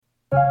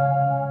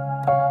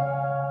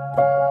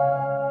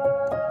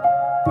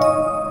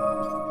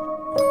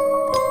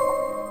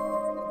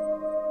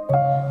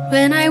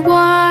When I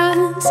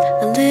was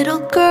a little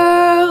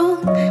girl,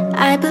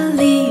 I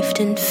believed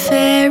in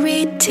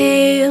fairy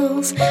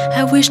tales.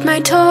 I wished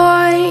my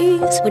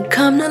toys would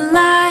come to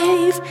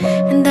life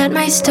and that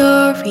my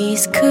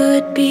stories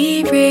could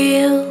be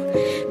real.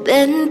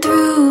 Then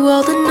through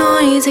all the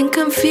noise and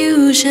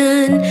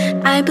confusion,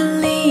 I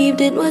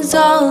believed it was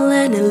all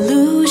an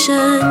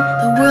illusion.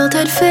 The world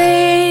had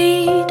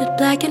faded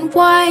black and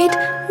white,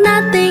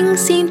 nothing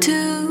seemed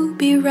to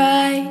be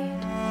right.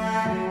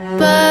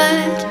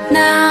 But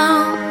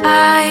now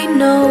I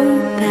know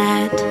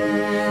that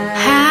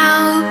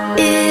how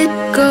it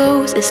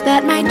goes is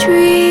that my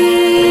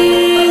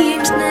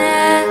dreams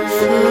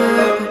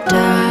never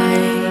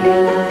die.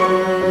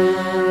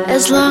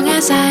 As long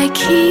as I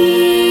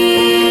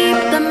keep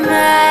the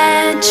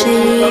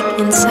magic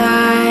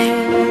inside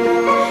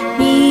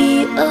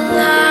me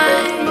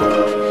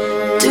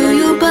alive. Do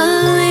you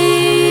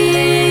believe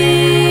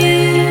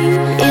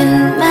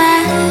in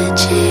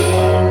magic?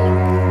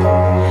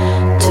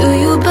 Do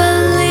you believe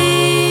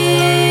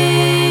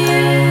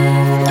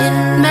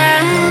in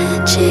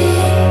magic?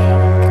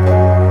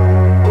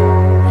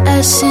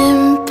 As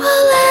simple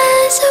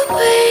as a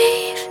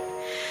wave,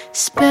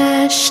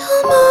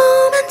 special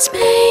moments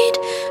made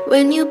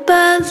when you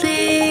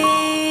believe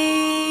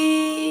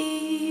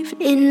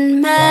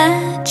in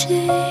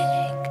magic.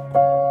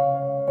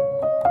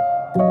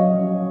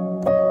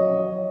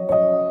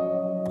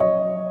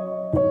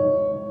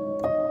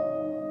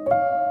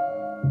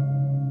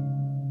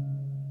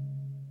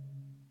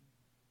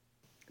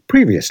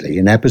 Previously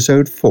in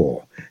episode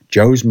 4,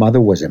 Joe's mother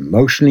was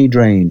emotionally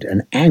drained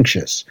and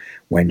anxious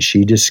when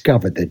she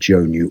discovered that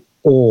Joe knew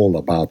all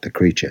about the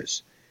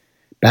creatures.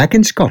 Back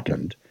in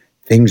Scotland,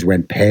 things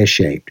went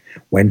pear-shaped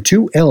when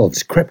 2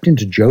 elves crept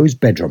into Joe's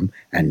bedroom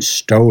and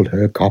stole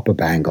her copper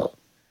bangle.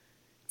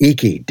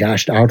 Iki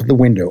dashed out of the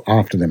window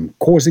after them,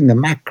 causing the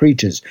Mac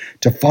creatures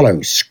to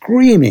follow,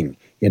 screaming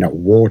in a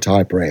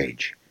war-type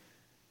rage.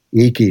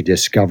 Iki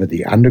discovered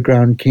the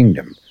underground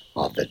kingdom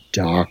of the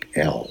Dark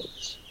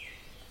Elves.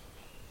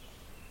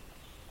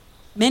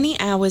 Many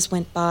hours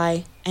went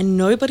by and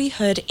nobody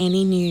heard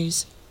any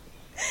news.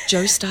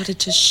 Joe started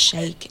to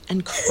shake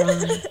and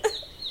cry.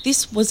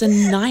 This was a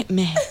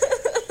nightmare.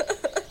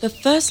 The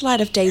first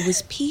light of day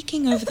was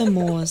peeking over the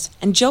moors,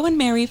 and Joe and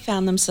Mary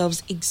found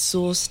themselves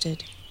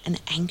exhausted and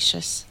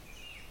anxious.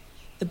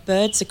 The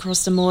birds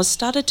across the moors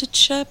started to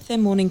chirp their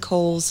morning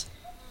calls.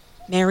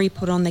 Mary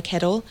put on the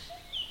kettle.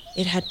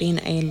 It had been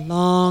a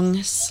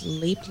long,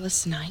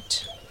 sleepless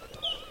night.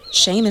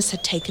 Seamus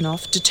had taken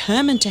off,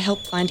 determined to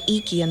help find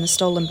Iki and the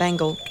stolen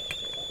bangle.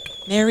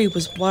 Mary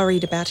was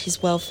worried about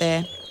his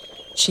welfare.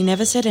 She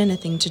never said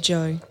anything to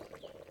Joe.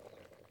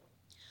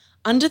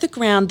 Under the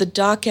ground, the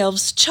Dark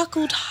Elves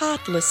chuckled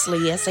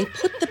heartlessly as they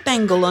put the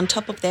bangle on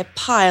top of their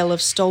pile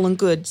of stolen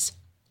goods.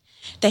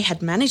 They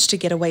had managed to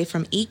get away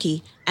from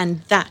Iki,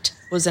 and that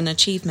was an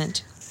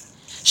achievement.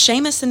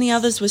 Seamus and the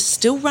others were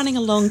still running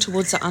along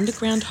towards the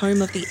underground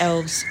home of the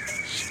elves.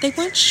 They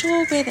weren't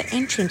sure where the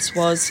entrance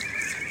was.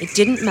 It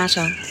didn't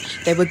matter.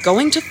 They were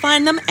going to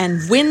find them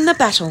and win the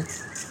battle.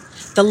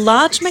 The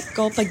large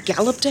MacGulper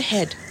galloped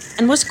ahead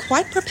and was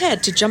quite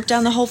prepared to jump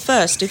down the hole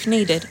first if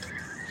needed.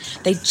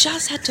 They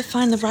just had to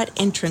find the right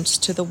entrance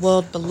to the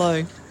world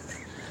below.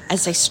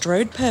 As they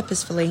strode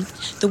purposefully,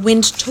 the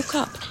wind took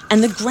up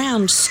and the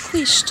ground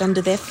squished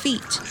under their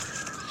feet.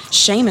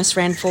 Seamus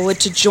ran forward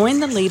to join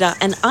the leader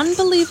and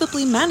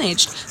unbelievably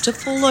managed to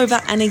fall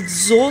over an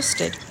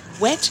exhausted,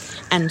 wet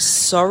and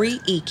sorry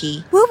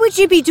Iki. What would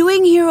you be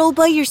doing here all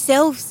by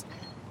yourselves?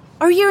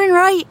 Are you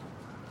right?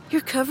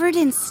 You're covered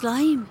in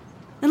slime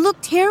and look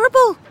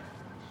terrible.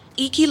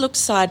 Iki looked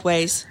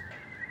sideways.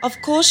 Of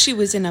course she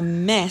was in a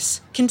mess,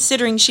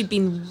 considering she'd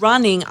been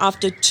running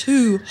after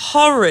 2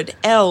 horrid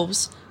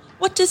elves.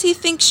 What does he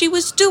think she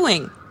was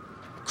doing?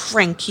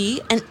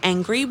 Cranky and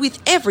angry with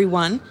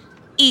everyone,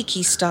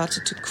 Iki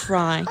started to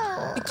cry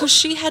because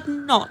she had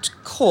not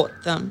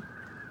caught them.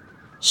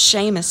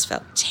 Seamus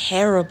felt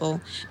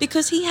terrible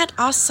because he had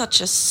asked such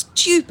a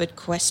stupid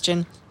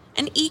question,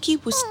 and Iki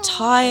was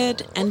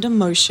tired and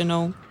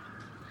emotional.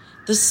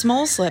 The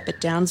small Slurpit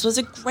Downs was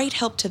a great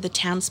help to the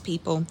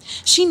townspeople.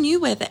 She knew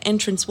where the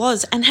entrance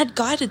was and had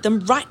guided them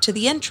right to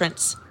the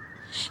entrance.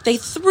 They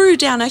threw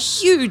down a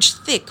huge,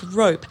 thick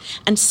rope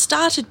and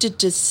started to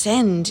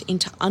descend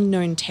into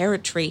unknown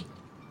territory.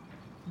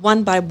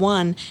 One by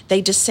one,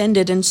 they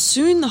descended, and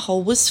soon the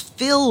hole was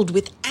filled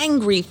with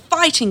angry,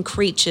 fighting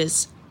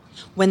creatures.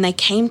 When they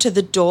came to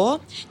the door,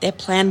 their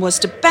plan was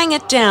to bang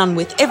it down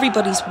with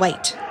everybody's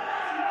weight.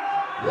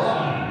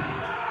 1,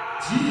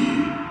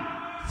 2,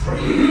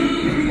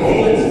 3,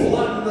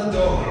 open the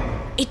door.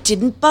 It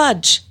didn't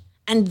budge,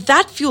 and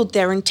that fueled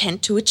their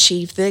intent to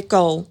achieve their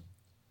goal.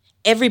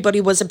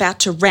 Everybody was about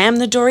to ram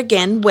the door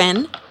again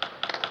when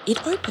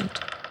it opened.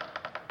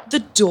 The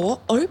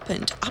door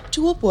opened up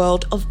to a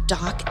world of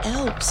dark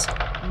elves,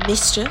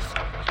 mischief,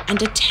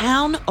 and a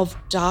town of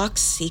dark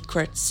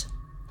secrets.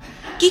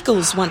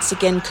 Giggles once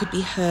again could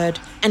be heard,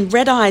 and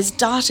red eyes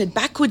darted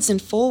backwards and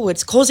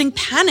forwards, causing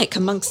panic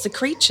amongst the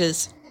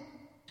creatures.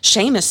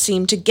 Seamus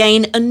seemed to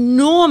gain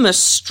enormous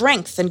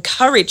strength and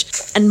courage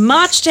and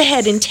marched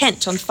ahead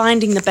intent on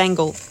finding the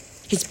bangle,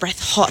 his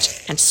breath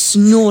hot and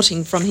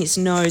snorting from his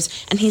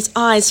nose and his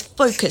eyes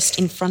focused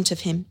in front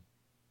of him.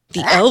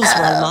 The elves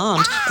were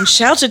alarmed and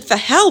shouted for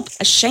help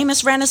as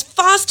Seamus ran as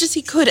fast as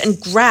he could and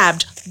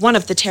grabbed one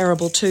of the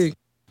terrible two.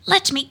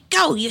 Let me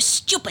go, you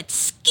stupid,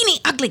 skinny,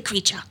 ugly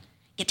creature.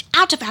 Get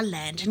out of our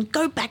land and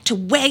go back to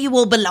where you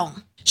all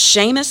belong.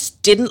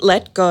 Seamus didn't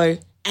let go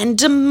and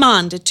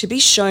demanded to be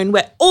shown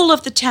where all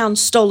of the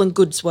town's stolen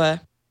goods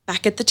were.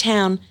 Back at the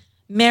town,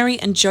 Mary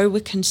and Joe were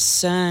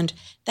concerned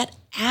that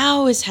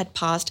hours had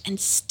passed and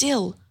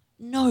still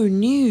no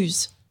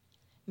news.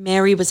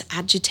 Mary was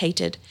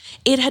agitated.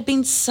 It had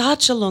been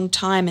such a long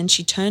time, and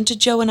she turned to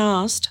Joe and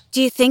asked,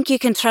 Do you think you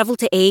can travel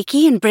to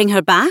Aki and bring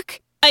her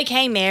back?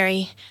 Okay,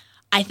 Mary.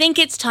 I think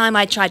it's time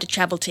I tried to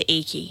travel to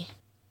Iki.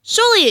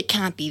 Surely it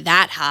can't be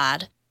that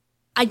hard.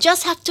 I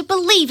just have to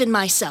believe in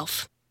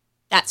myself.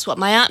 That's what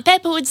my Aunt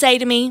Pepper would say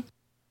to me.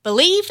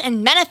 Believe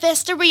and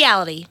manifest a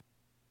reality.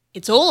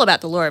 It's all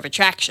about the law of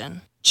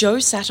attraction. Joe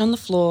sat on the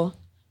floor,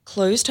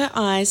 closed her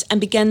eyes, and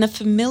began the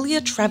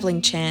familiar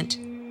travelling chant.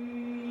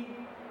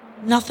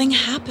 Nothing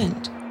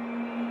happened.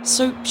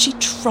 So she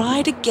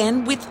tried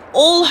again with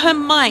all her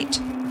might.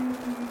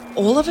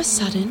 All of a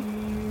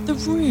sudden, the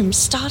room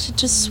started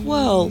to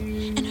swirl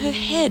and her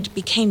head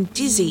became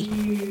dizzy.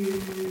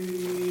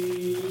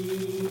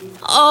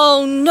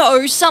 Oh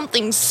no,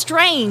 something's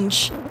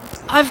strange.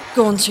 I've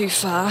gone too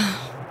far.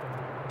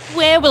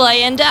 Where will I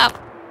end up?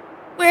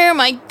 Where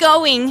am I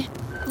going?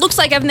 Looks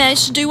like I've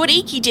managed to do what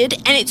Iki did,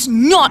 and it's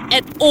not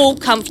at all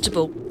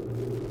comfortable.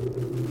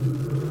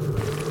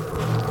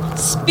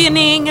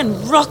 Spinning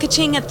and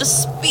rocketing at the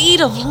speed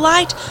of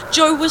light,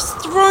 Joe was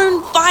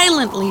thrown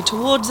violently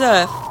towards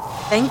Earth.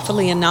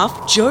 Thankfully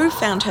enough, Joe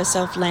found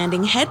herself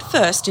landing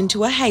headfirst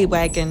into a hay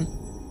wagon.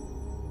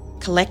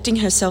 Collecting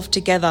herself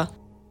together,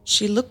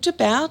 she looked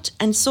about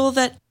and saw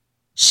that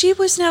she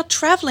was now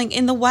travelling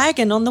in the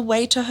wagon on the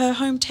way to her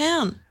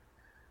hometown.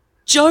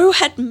 Joe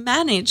had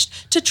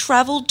managed to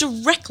travel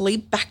directly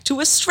back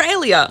to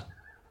Australia.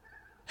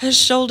 Her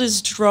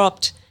shoulders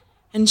dropped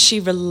and she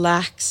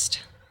relaxed.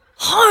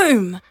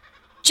 Home!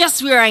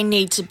 Just where I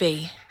need to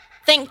be.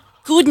 Thank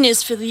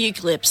goodness for the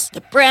eucalypts,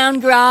 the brown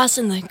grass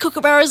and the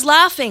kookaburras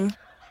laughing.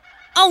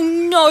 Oh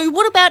no,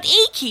 what about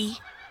Iki?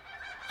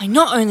 I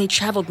not only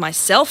travelled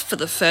myself for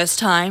the first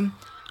time,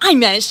 I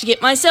managed to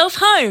get myself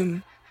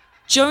home.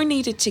 Joe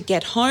needed to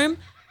get home,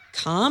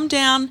 calm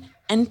down,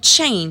 and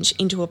change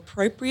into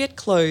appropriate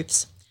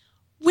clothes.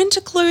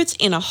 Winter clothes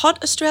in a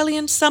hot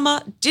Australian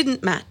summer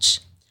didn't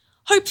match.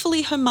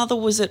 Hopefully her mother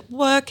was at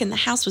work and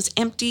the house was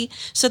empty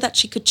so that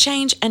she could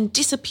change and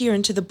disappear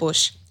into the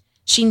bush.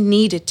 She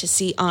needed to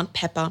see Aunt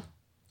Pepper.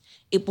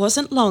 It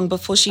wasn't long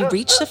before she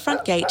reached the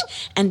front gate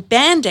and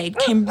Band-Aid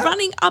came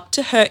running up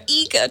to her,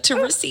 eager to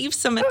receive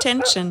some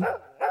attention.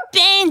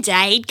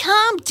 Band-Aid,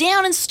 calm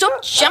down and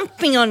stop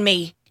jumping on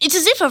me. It's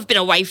as if I've been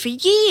away for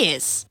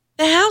years.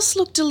 The house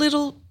looked a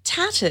little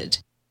tattered.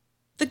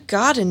 The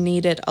garden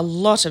needed a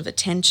lot of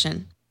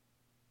attention.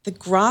 The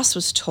grass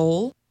was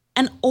tall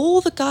and all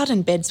the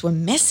garden beds were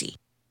messy.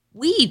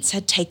 Weeds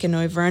had taken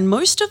over and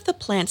most of the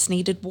plants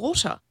needed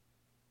water.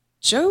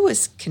 Joe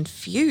was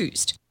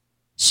confused.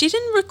 She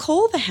didn't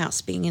recall the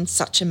house being in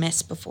such a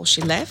mess before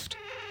she left.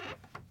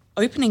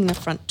 Opening the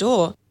front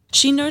door,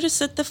 she noticed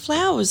that the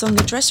flowers on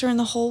the dresser in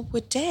the hall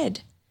were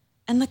dead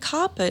and the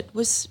carpet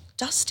was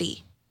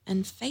dusty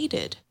and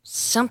faded.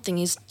 Something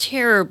is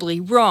terribly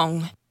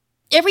wrong.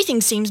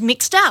 Everything seems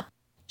mixed up.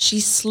 She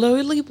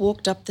slowly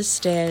walked up the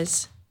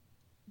stairs.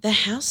 The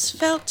house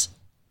felt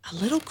a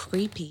little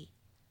creepy.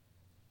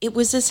 It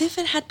was as if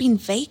it had been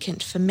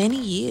vacant for many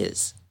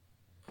years.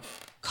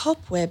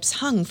 Cobwebs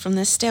hung from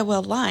the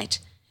stairwell light.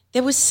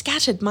 There was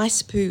scattered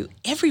mice poo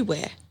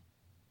everywhere.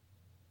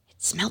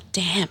 It smelt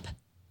damp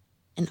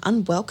and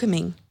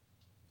unwelcoming.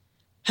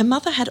 Her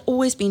mother had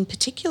always been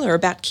particular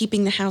about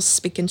keeping the house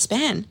spick and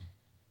span.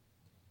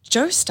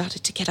 Joe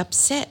started to get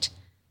upset.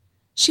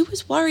 She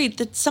was worried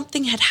that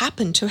something had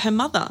happened to her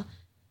mother.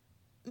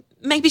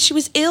 Maybe she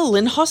was ill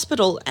in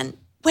hospital, and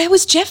where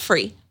was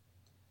Jeffrey?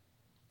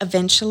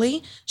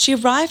 Eventually, she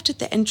arrived at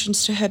the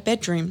entrance to her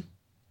bedroom.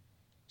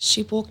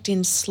 She walked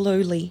in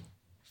slowly,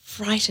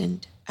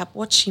 frightened at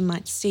what she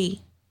might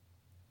see.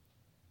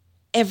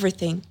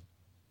 Everything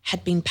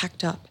had been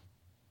packed up.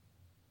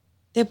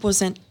 There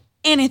wasn't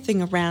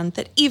anything around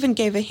that even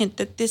gave a hint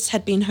that this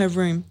had been her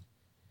room.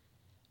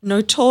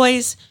 No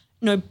toys,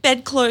 no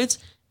bedclothes,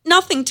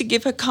 nothing to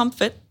give her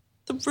comfort.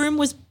 The room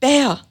was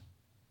bare.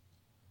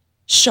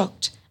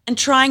 Shocked and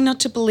trying not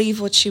to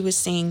believe what she was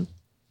seeing,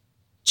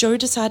 Joe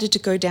decided to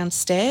go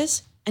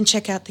downstairs and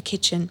check out the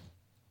kitchen.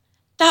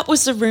 That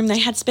was the room they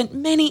had spent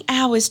many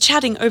hours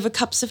chatting over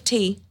cups of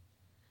tea.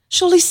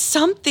 Surely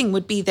something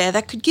would be there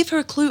that could give her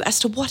a clue as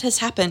to what has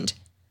happened.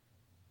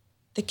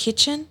 The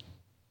kitchen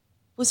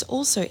was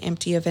also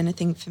empty of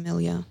anything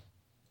familiar.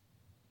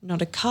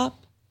 Not a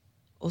cup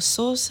or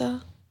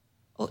saucer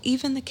or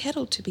even the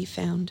kettle to be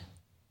found.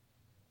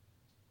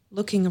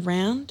 Looking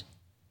around,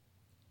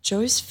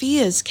 Joe's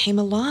fears came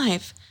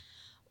alive.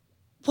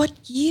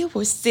 What year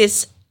was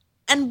this,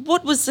 and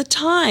what was the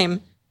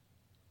time?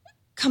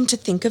 Come to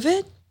think of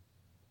it,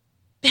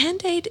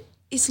 Band-Aid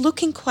is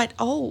looking quite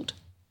old.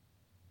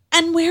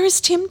 And where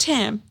is Tim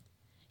Tam?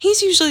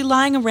 He's usually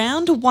lying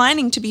around or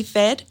whining to be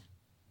fed.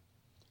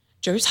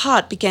 Joe's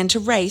heart began to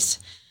race.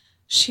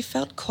 She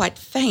felt quite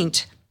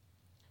faint.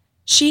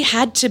 She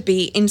had to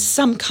be in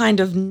some kind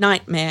of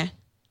nightmare.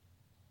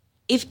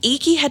 If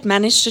Iki had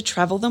managed to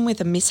travel them with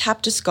a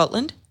mishap to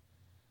Scotland,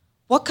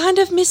 what kind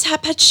of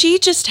mishap had she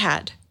just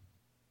had?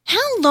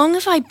 How long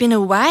have I been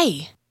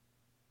away?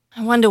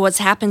 I wonder what's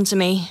happened to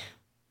me.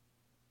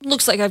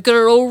 Looks like I've got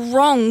it all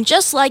wrong,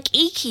 just like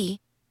Iki.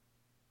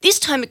 This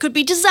time it could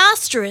be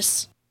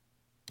disastrous.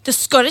 The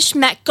Scottish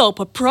Mac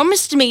Gulper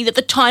promised me that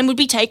the time would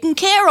be taken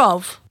care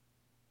of.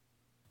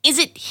 Is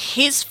it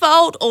his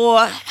fault,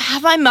 or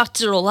have I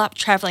mucked it all up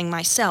travelling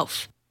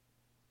myself?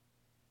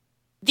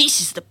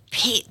 This is the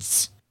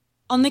pits.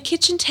 On the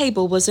kitchen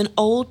table was an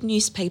old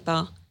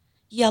newspaper,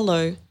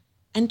 yellow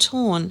and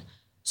torn,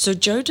 so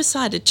Joe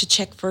decided to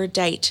check for a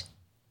date.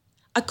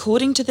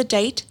 According to the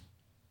date,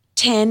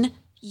 10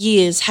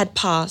 years had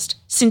passed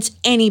since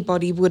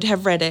anybody would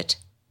have read it.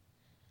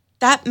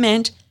 That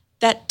meant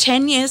that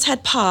 10 years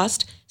had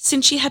passed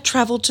since she had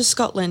travelled to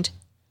Scotland.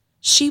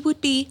 She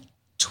would be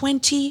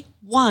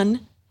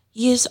 21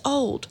 years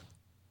old.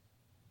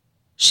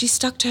 She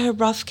stuck to her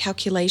rough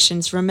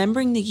calculations,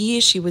 remembering the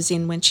year she was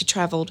in when she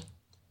travelled.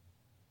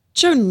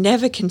 Joe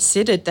never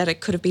considered that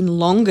it could have been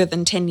longer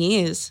than 10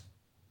 years.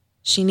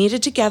 She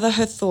needed to gather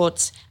her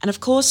thoughts and, of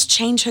course,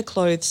 change her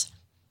clothes.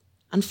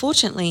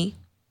 Unfortunately,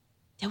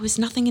 there was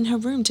nothing in her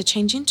room to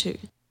change into.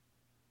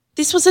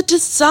 This was a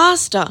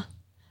disaster.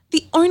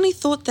 The only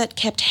thought that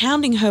kept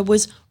hounding her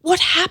was what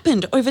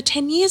happened over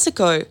 10 years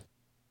ago.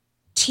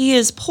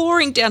 Tears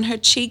pouring down her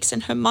cheeks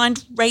and her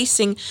mind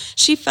racing,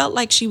 she felt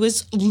like she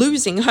was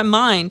losing her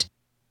mind.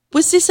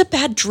 Was this a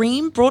bad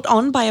dream brought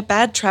on by a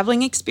bad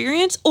travelling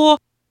experience, or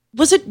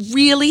was it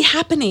really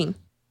happening?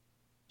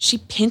 She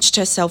pinched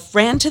herself,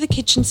 ran to the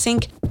kitchen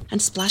sink,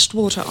 and splashed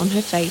water on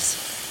her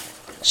face.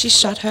 She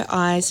shut her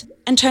eyes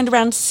and turned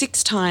around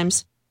 6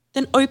 times,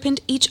 then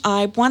opened each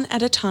eye one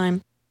at a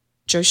time.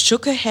 Jo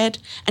shook her head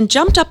and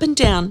jumped up and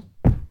down.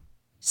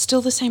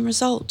 Still the same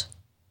result.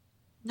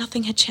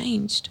 Nothing had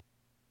changed.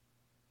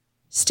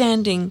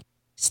 Standing,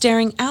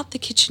 staring out the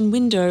kitchen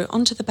window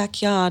onto the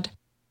backyard,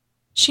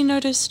 she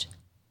noticed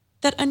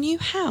that a new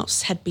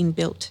house had been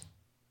built.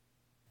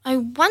 I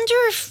wonder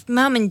if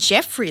Mum and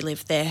Jeffrey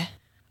live there.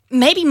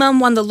 Maybe Mum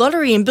won the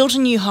lottery and built a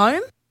new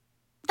home?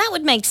 That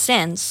would make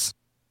sense.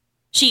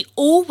 She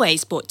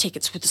always bought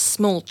tickets with a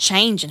small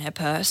change in her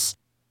purse.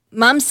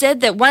 Mum said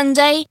that one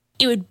day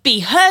it would be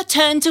her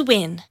turn to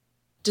win.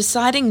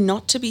 Deciding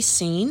not to be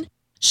seen,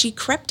 she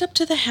crept up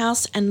to the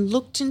house and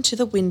looked into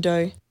the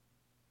window.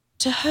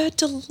 To her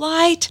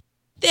delight,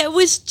 there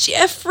was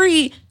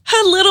Jeffrey,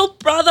 her little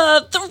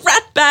brother, the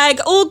rat bag,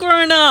 all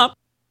grown up.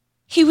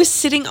 He was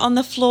sitting on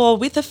the floor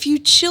with a few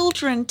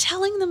children,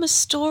 telling them a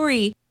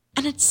story,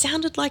 and it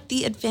sounded like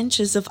the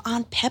adventures of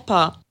Aunt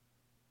Pepper.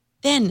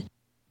 Then,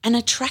 an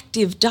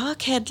attractive,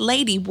 dark-haired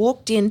lady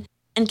walked in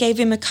and gave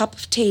him a cup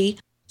of tea,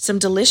 some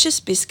delicious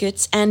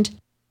biscuits, and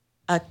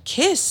a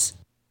kiss.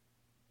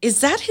 Is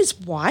that his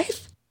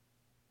wife?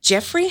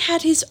 Jeffrey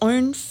had his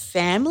own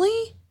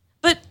family?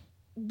 But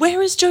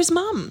where is Joe's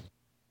mum?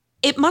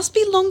 It must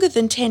be longer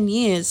than 10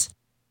 years.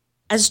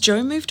 As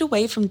Jo moved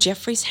away from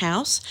Jeffrey's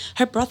house,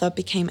 her brother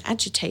became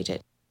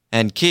agitated.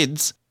 And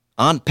kids,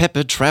 Aunt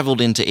Pepper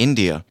travelled into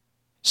India.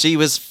 She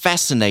was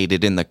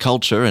fascinated in the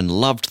culture and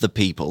loved the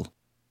people.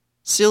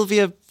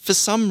 Sylvia, for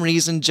some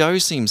reason, Jo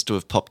seems to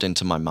have popped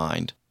into my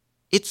mind.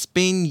 It's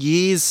been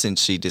years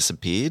since she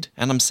disappeared,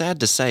 and I'm sad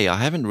to say I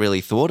haven't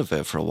really thought of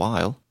her for a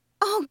while.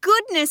 Oh,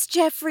 goodness,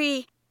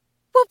 Jeffrey.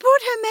 What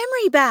brought her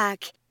memory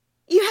back?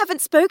 You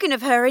haven't spoken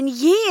of her in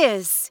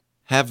years.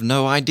 Have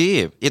no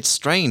idea. It's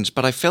strange,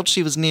 but I felt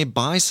she was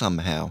nearby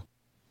somehow.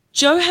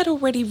 Jo had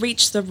already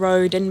reached the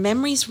road and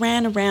memories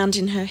ran around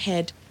in her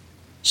head.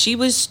 She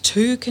was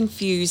too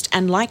confused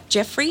and, like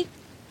Jeffrey,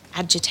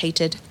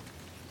 agitated.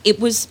 It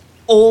was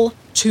all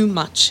too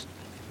much.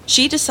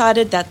 She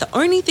decided that the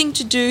only thing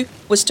to do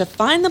was to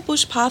find the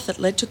bush path that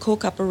led to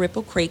Corkupper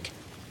Ripple Creek.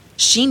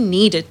 She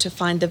needed to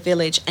find the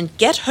village and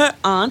get her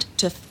aunt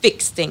to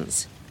fix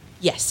things.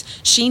 Yes,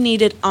 she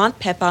needed Aunt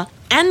Pepper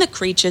and the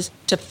creatures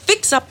to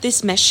fix up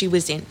this mess she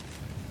was in.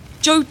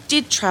 Jo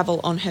did travel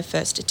on her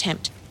first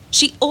attempt.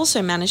 She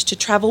also managed to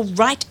travel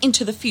right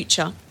into the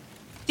future.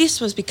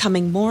 This was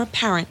becoming more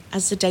apparent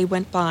as the day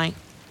went by.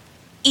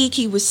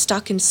 Iki was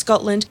stuck in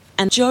Scotland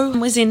and Jo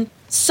was in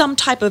some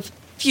type of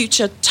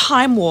future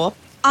time warp.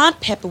 Aunt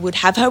Pepper would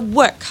have her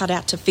work cut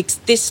out to fix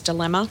this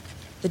dilemma.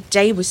 The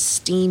day was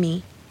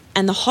steamy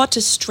and the hot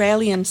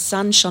Australian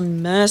sun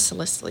shone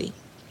mercilessly.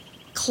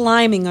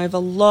 Climbing over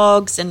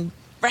logs and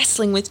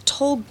wrestling with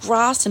tall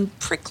grass and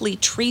prickly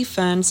tree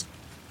ferns,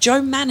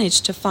 Jo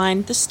managed to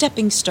find the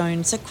stepping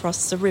stones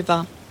across the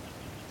river.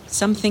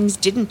 Some things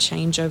didn't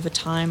change over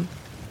time.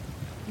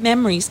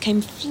 Memories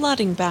came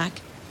flooding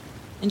back.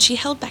 and she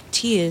held back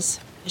tears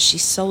as she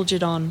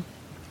soldiered on.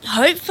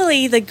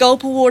 Hopefully the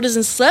Gulperwaters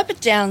and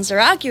Slurperdowns are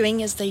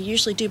arguing as they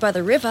usually do by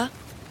the river.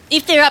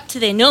 If they're up to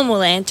their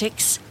normal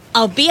antics,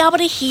 I'll be able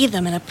to hear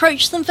them and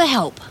approach them for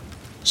help.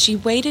 She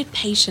waited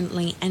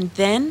patiently, and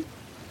then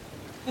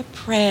her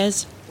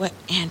prayers were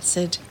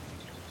answered.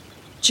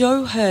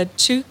 Jo heard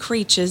two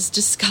creatures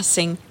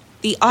discussing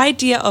the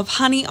idea of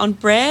honey on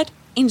bread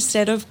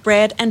instead of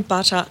bread and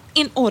butter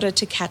in order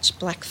to catch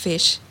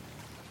blackfish.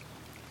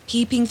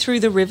 Peeping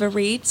through the river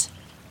reeds,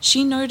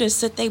 she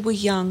noticed that they were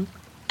young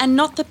and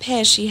not the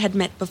pair she had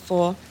met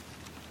before.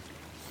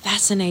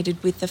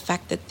 Fascinated with the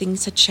fact that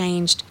things had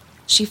changed,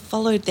 she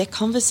followed their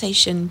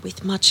conversation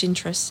with much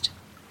interest.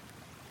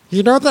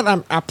 You know that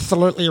I'm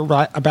absolutely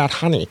right about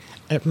honey.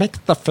 It makes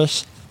the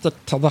fish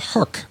stick to the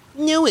hook.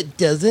 No, it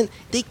doesn't.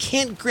 They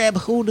can't grab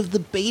hold of the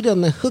bait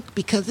on the hook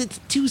because it's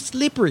too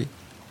slippery.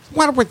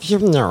 What would you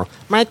know?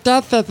 My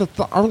dad says it's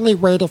the only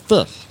way to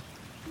fish.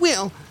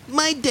 Well,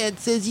 my dad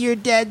says your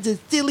dad's a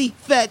silly,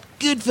 fat,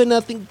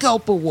 good-for-nothing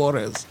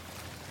Gulperwaters.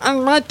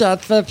 And my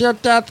dad says your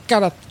dad's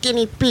got a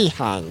skinny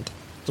behind.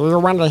 Do you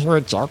want to hear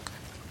a joke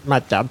my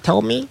dad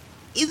told me?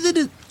 Is it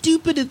as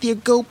stupid as your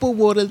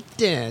Gulperwaters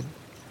dad?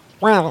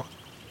 Well,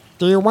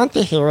 do you want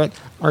to hear it,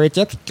 or are you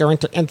just going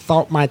to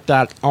insult my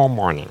dad all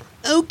morning?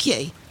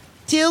 Okay,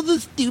 tell the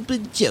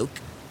stupid joke.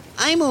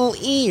 I'm all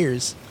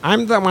ears.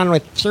 I'm the one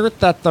with 2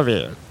 sets of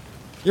ears.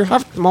 You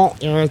have small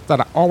ears that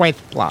are always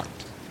blocked.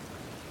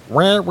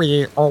 Where will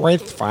you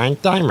always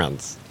find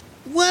diamonds?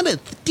 What a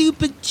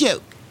stupid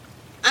joke.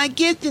 I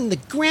guess in the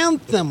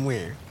ground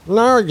somewhere.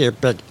 No, you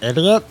big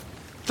idiot.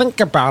 Think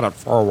about it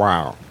for a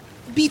while.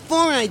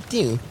 Before I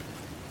do,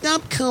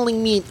 stop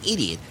calling me an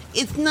idiot.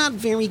 It's not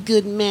very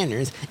good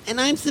manners, and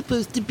I'm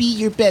supposed to be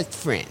your best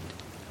friend.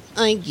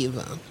 I give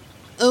up.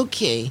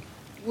 Okay,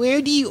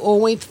 where do you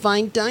always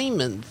find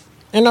diamonds?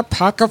 In a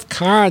pack of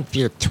cards,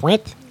 you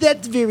twit.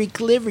 That's very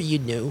clever, you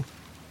know.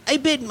 I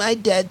bet my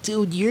dad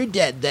told your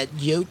dad that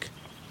joke.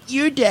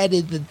 Your dad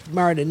isn't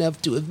smart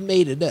enough to have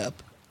made it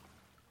up.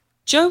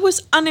 Jo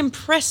was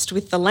unimpressed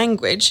with the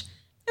language.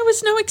 There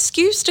was no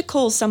excuse to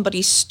call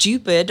somebody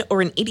stupid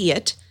or an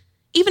idiot.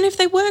 Even if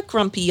they were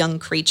grumpy young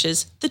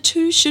creatures, the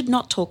two should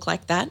not talk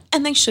like that,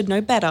 and they should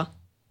know better.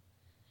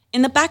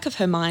 In the back of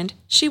her mind,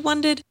 she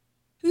wondered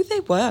who they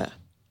were.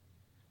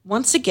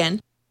 Once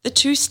again, the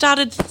two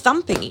started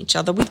thumping each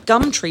other with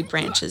gum tree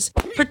branches,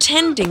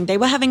 pretending they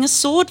were having a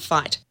sword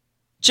fight.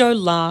 Jo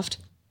laughed.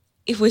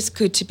 It was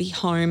good to be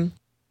home.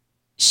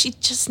 She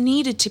just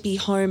needed to be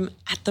home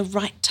at the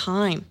right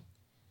time.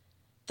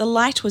 The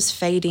light was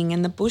fading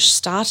and the bush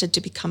started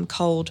to become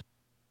cold.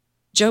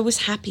 Jo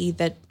was happy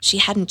that she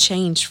hadn't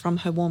changed from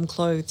her warm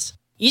clothes.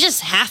 You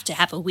just have to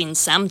have a win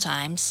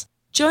sometimes.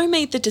 Jo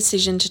made the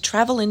decision to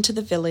travel into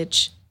the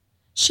village.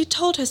 She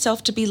told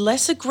herself to be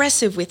less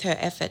aggressive with her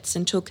efforts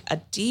and took a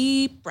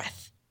deep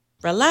breath,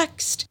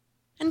 relaxed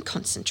and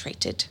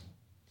concentrated.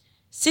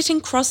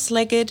 Sitting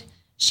cross-legged,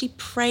 she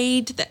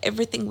prayed that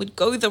everything would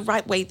go the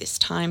right way this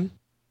time.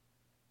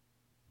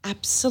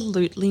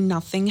 Absolutely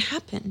nothing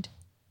happened.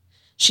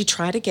 She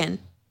tried again.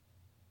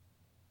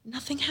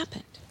 Nothing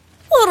happened.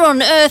 What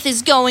on earth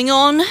is going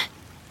on?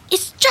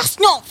 It's just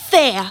not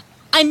fair.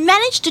 I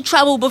managed to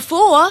travel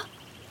before.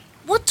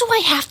 What do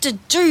I have to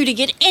do to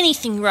get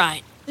anything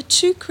right? The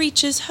two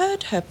creatures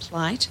heard her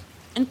plight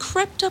and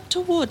crept up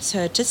towards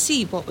her to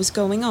see what was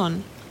going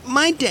on.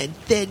 My dad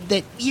said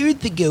that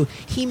years ago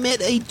he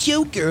met a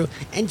Joe girl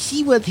and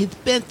she was his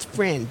best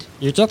friend.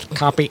 You just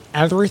copy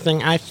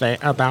everything I say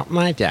about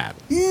my dad.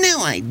 No,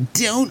 I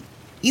don't.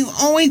 You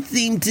always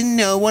seem to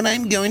know what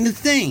I'm going to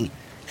say.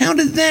 How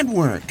does that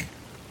work?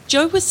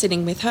 Jo was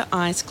sitting with her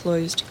eyes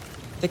closed.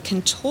 The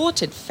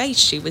contorted face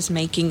she was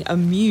making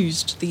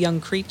amused the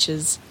young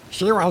creatures.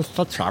 She wants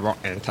to travel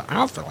into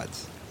our village.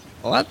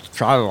 Let's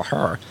travel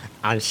her,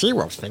 and she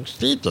will think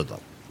she did it.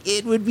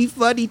 It would be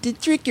funny to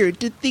trick her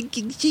into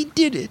thinking she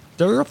did it.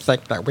 Do you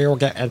think that we will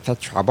get into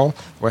trouble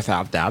with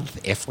our dads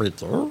if we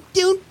do?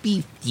 Don't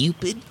be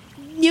stupid.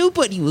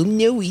 Nobody will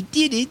know we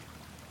did it.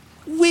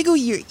 Wiggle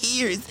your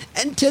ears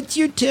and touch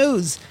your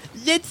toes.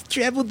 Let's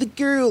travel the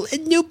girl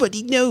and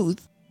nobody knows.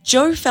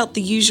 Jo felt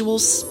the usual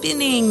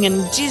spinning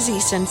and dizzy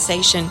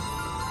sensation.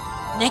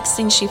 Next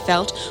thing she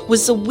felt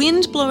was the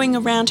wind blowing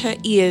around her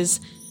ears.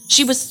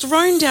 She was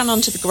thrown down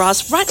onto the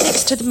grass right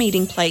next to the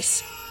meeting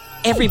place.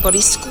 Everybody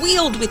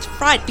squealed with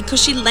fright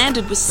because she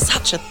landed with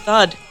such a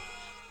thud.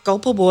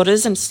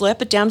 Gulperwaters and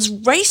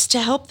Slurperdowns raced to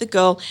help the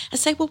girl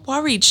as they were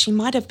worried she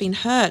might have been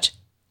hurt.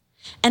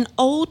 An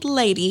old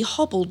lady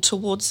hobbled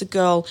towards the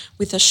girl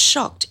with a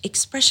shocked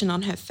expression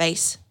on her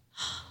face.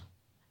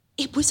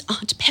 It was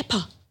Aunt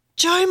Pepper.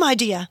 Jo, my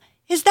dear,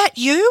 is that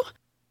you?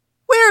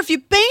 Where have you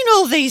been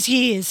all these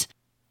years?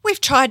 We've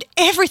tried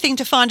everything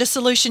to find a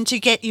solution to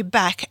get you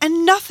back,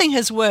 and nothing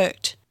has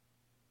worked.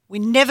 We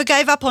never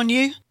gave up on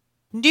you.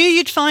 Knew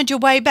you'd find your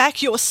way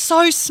back. You're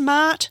so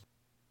smart.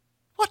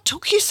 What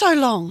took you so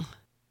long?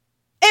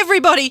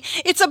 Everybody,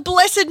 it's a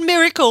blessed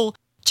miracle.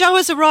 Jo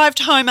has arrived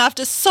home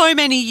after so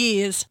many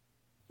years.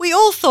 We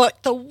all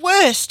thought the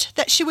worst,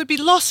 that she would be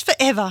lost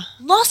forever.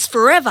 Lost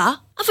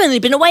forever? I've only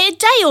been away a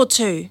day or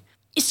two.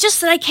 It's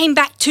just that I came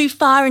back too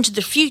far into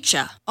the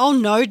future. Oh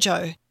no,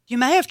 Joe. You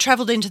may have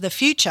travelled into the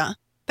future,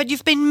 but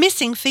you've been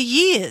missing for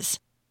years.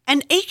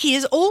 And Iki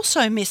is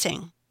also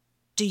missing.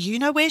 Do you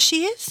know where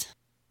she is?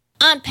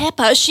 Aunt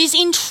Pepper, she's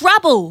in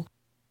trouble.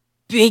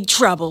 Big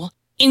trouble.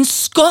 In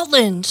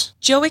Scotland.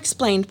 Joe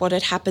explained what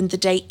had happened the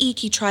day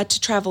Iki tried to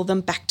travel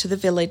them back to the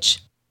village.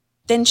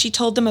 Then she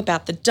told them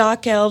about the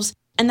Dark Elves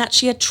and that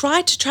she had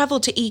tried to travel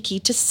to Iki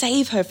to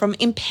save her from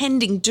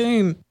impending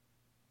doom.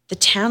 The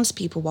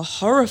townspeople were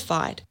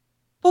horrified.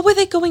 What were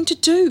they going to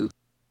do?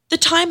 The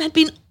time had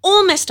been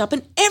all messed up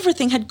and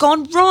everything had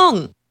gone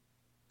wrong.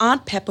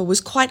 Aunt Pepper was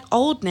quite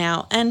old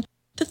now, and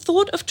the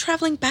thought of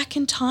travelling back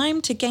in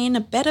time to gain a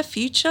better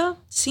future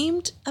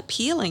seemed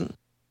appealing.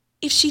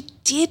 If she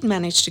did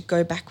manage to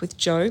go back with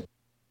Joe,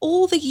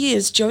 all the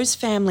years Joe's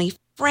family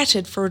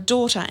fretted for a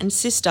daughter and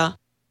sister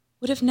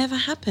would have never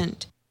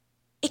happened.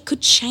 It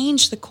could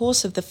change the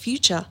course of the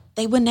future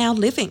they were now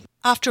living.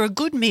 After a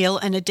good meal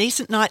and a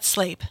decent night's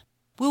sleep,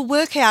 we'll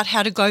work out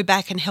how to go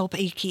back and help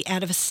Iki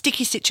out of a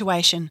sticky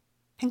situation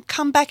and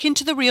come back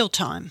into the real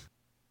time.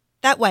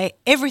 That way,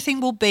 everything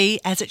will be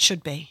as it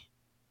should be.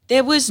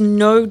 There was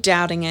no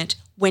doubting it.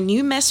 When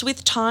you mess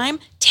with time,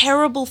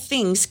 terrible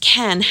things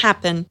can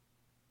happen.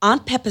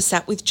 Aunt Pepper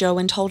sat with Joe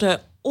and told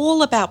her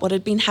all about what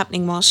had been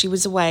happening while she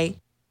was away.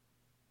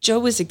 Joe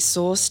was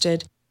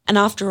exhausted, and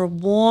after a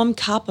warm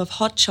cup of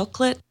hot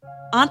chocolate,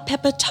 Aunt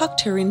Pepper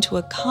tucked her into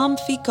a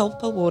comfy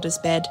Gulper Waters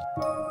bed.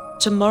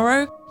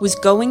 Tomorrow was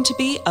going to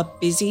be a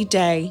busy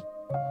day.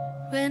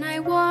 When I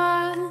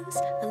was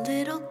a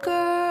little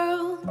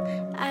girl,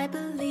 I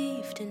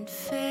believed in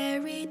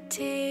fairy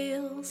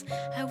tales.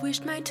 I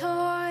wished my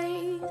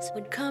toys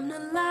would come to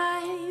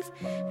life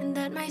and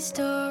that my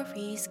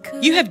stories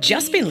could. You have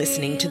just been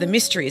listening to The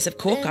Mysteries of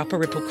Cork Upper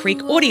Ripple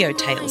Creek audio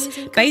tales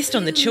based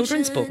on the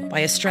children's book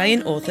by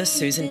Australian author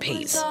Susan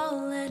Pease.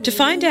 To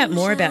find out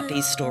more about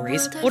these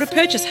stories or to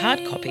purchase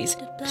hard copies,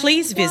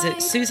 please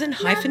visit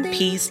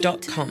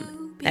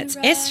susan-pease.com. That's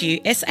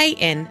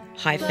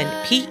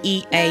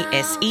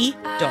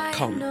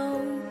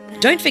susan-pease.com.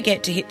 Don't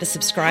forget to hit the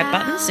subscribe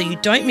button so you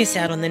don't miss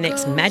out on the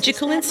next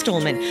magical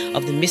instalment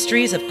of The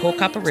Mysteries of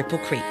Cork Upper Ripple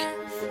Creek.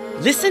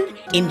 Listen,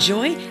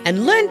 enjoy,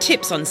 and learn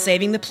tips on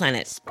saving the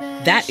planet.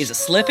 That is a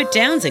Slurp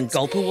Downs and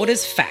Gulper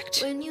Waters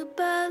fact.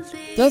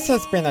 This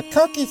has been a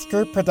Cookie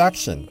Scoop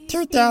production,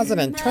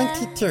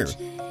 2022.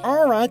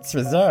 All rights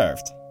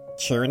reserved.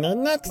 Tune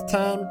in next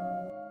time.